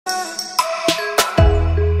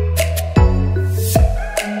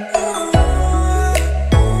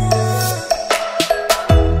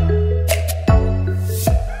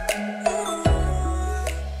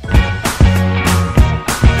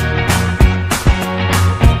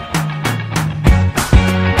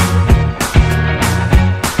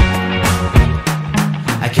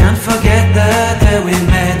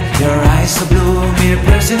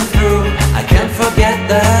piercing through. I can't forget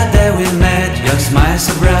the day we met. Your smile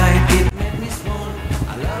so bright, it made me swoon.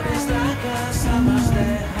 Our love is like a summer's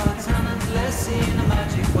day, hot and endless in a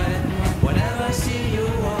magic way. Whenever I see you,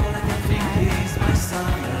 all I can think is my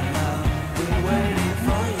summer love. Been waiting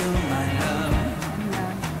for you, my love.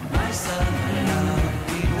 My summer love.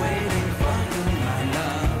 Been waiting for you, my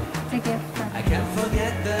love. I can't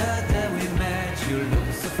forget the day we met. You look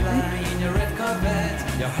so fly in your red Corvette.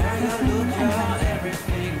 Your hair, your look, your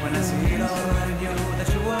everything. When I see it all, I knew that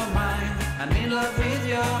you were mine. I'm in love with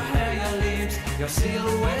your hair, your lips, your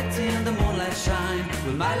silhouette in the moonlight shine.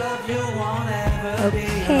 Will my love you won't ever be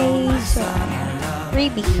alone. So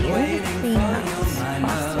Ruby here, 3 months,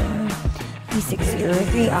 Boston,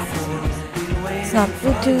 B603 office. It's not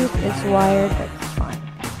Bluetooth, it's wired, but it's fine.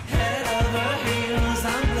 Head over heels,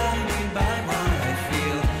 I'm blinded by what I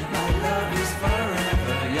feel. My love is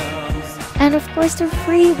forever yours. And of course the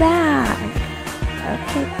free bag.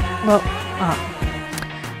 Okay, well,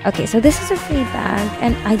 okay, so this is a free bag,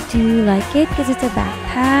 and I do like it because it's a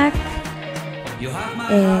backpack.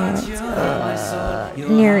 It's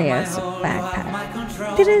Nereus backpack.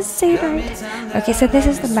 Did I say right? Okay, so this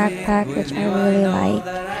is the backpack which I really like.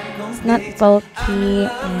 It's not bulky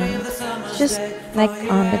and it's just like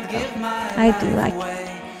on the go. I do like it.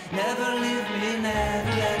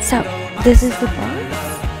 So this is the box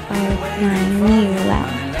of my new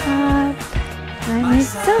laptop. I'm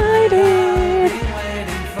excited.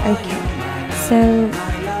 Okay, so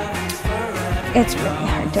it's really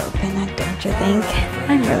hard to open it, don't you think?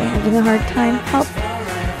 I'm really having a hard time. Help.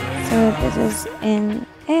 So this is in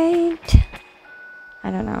 8. I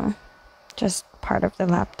don't know, just part of the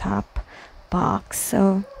laptop box.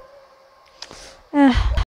 So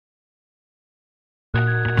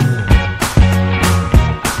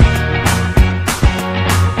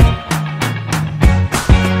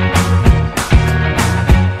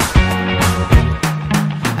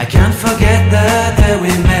forget the day we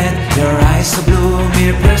met. Your eyes so blue,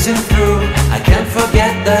 me piercing through. I can't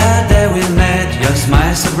forget the day we met. Your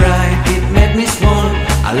smile so bright, it made me swoon.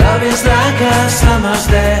 Our love is like a summer's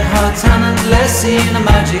day, hot and endless in a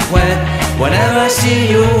magic way. Whenever I see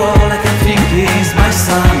you, all I can think is my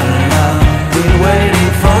summer love. Been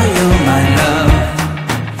waiting for you, my love.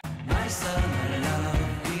 My summer love.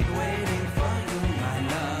 Been waiting for you, my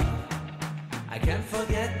love. I can't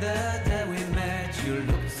forget the day we met. You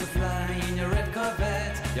look so fly in your red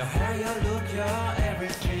Corvette. Your hair, your look, your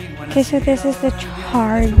everything. okay, so this is the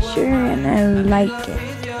charger, and I like it.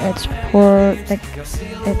 It's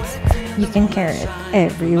you can carry it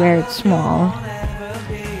everywhere. It's small.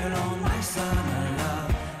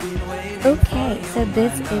 Okay, so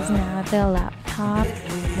this is now the laptop.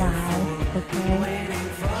 Wow. Okay.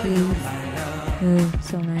 Jeez.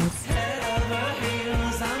 So nice.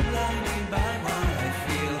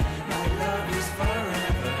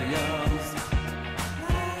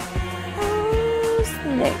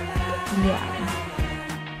 Yeah.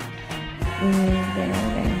 Very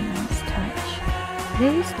nice touch.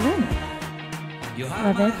 Very slim.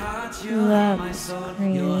 Love it. Love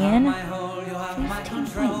screen.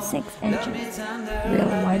 15.6 inches. Real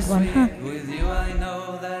wide one, huh?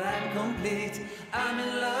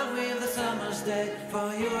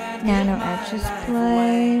 Nano edge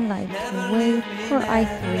display. Lightweight for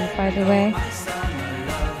i3, by the way.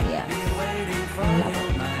 Yeah. Love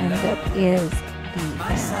it. And that is the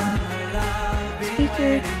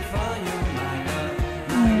speaker.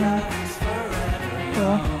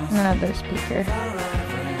 Cool. Another speaker.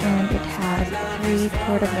 And it has 3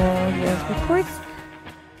 portable USB ports.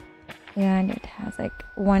 And it has like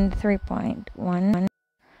one 3.1.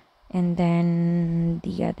 And then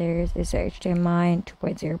the others is HDMI and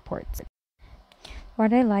 2.0 ports.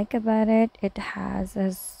 What I like about it, it has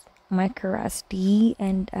a micro SD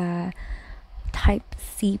and a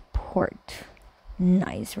Type-C port.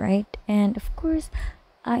 Nice, right? And of course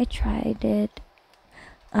I tried it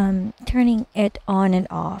turning it on and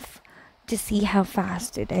off to see how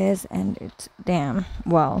fast it is, and it's damn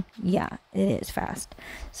well, yeah, it is fast.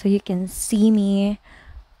 So you can see me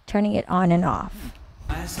turning it on and off.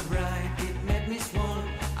 So bright, it made me swoon.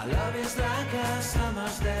 Our love is like a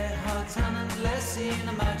summer's day, hot and endless in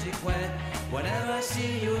a magic way. Whenever I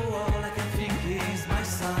see you, all I can think is my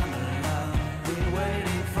summer love. Been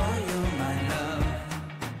waiting for you, my love.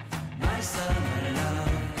 My summer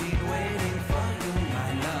love. Been waiting for you,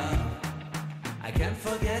 my love. I can't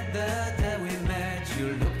forget the day we met. You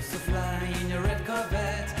look so fly in your red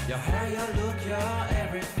Corvette. Your hair, your look, your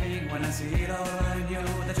everything. When I see it all, I knew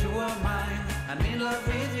that you were mine. I'm in love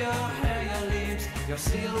with your hair, your lips, your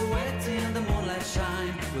silhouette in the moonlight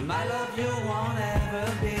shine. With my love you won't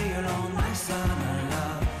ever be alone, my summer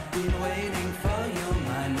love. waiting for you,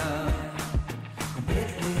 my love.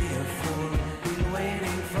 Completely a fool, been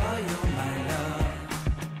waiting for you, my love.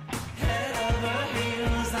 Head over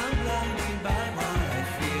heels, I'm blinded by what I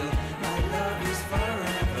feel. My love is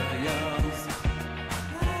forever yours.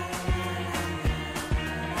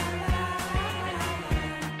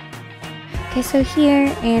 Okay, so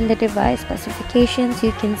here in the device specifications,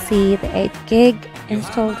 you can see the 8 gig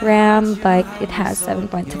installed RAM, but it has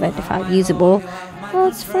 7.75 usable. Well,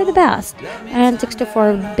 it's for the best. And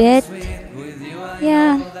 64-bit,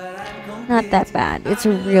 yeah, not that bad. It's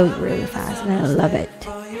really, really fast, and I love it.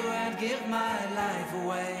 For you, I'd give my life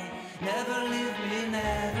away. Never leave me,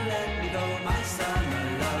 never let me go. My summer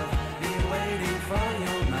love, be waiting for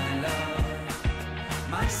you, my love.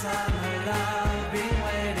 My summer love, be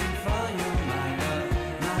waiting for you, my love.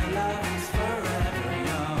 My love is forever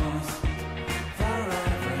yours.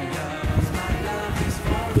 Forever yours. My love is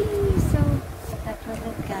forever. So that was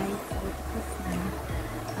it, guys. It was nice.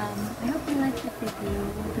 I hope you liked the video,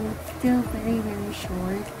 although it's still very, very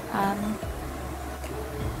short.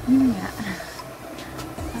 Yun nga.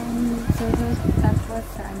 So that was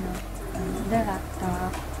the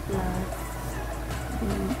laptop plus the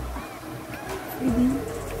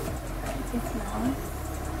it's nice.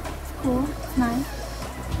 It's cool. It's nice.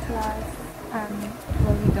 Plus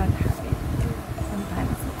well, we don't have it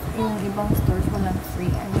sometimes. Yung ibang stores walang free.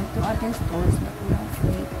 I went to other stores but walang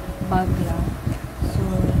free. Bag lang. So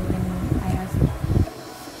when I asked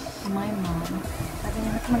my mom, sabi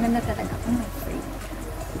niya mas maganda talaga kung may free.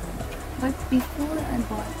 But before I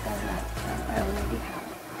bought the laptop, I already have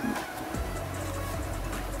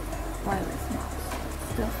wireless mouse.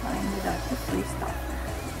 Still fine without the free stuff.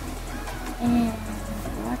 And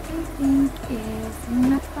what I think is yung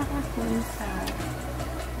napaka-cool sa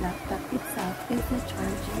laptop itself is the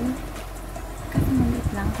charger. Kasi maliit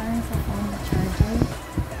lang parang sa phone na charger.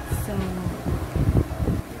 So,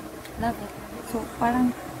 love it. So, parang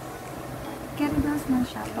carry-bills man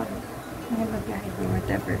siya pag nagbabiyahe or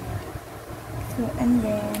whatever. So, and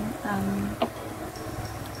then,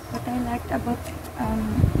 what I liked about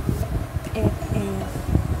it is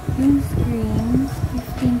yung screen,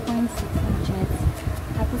 15.6 inches,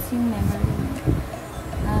 tapos yung memory.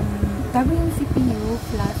 Bago yung CPU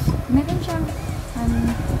plus, meron siyang,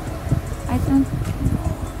 I don't,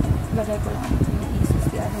 bagay ko lang yung Asus,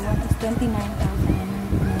 the other one is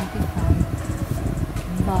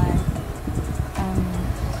 29,995, but,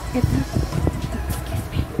 it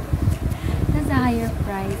has a higher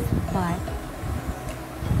price, but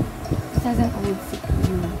it has an old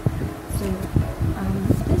CPU. So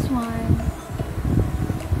this one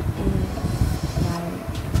is like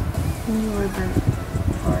newer version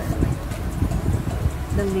or like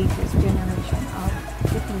the latest generation of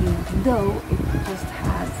CPU, though it just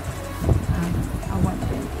has a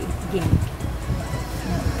 128 gig.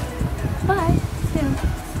 But still,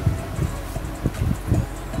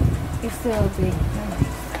 it's still big.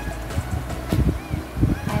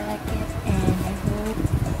 I like it, and I hope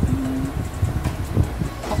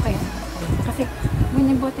okay. Kasi when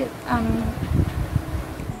I bought it,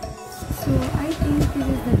 so I think this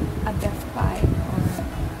is a Best Buy or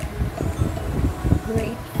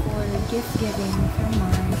great for gift giving for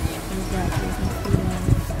March for graduating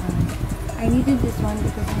students. I needed this one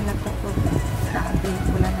because yung laptop ko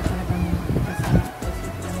wala na talaga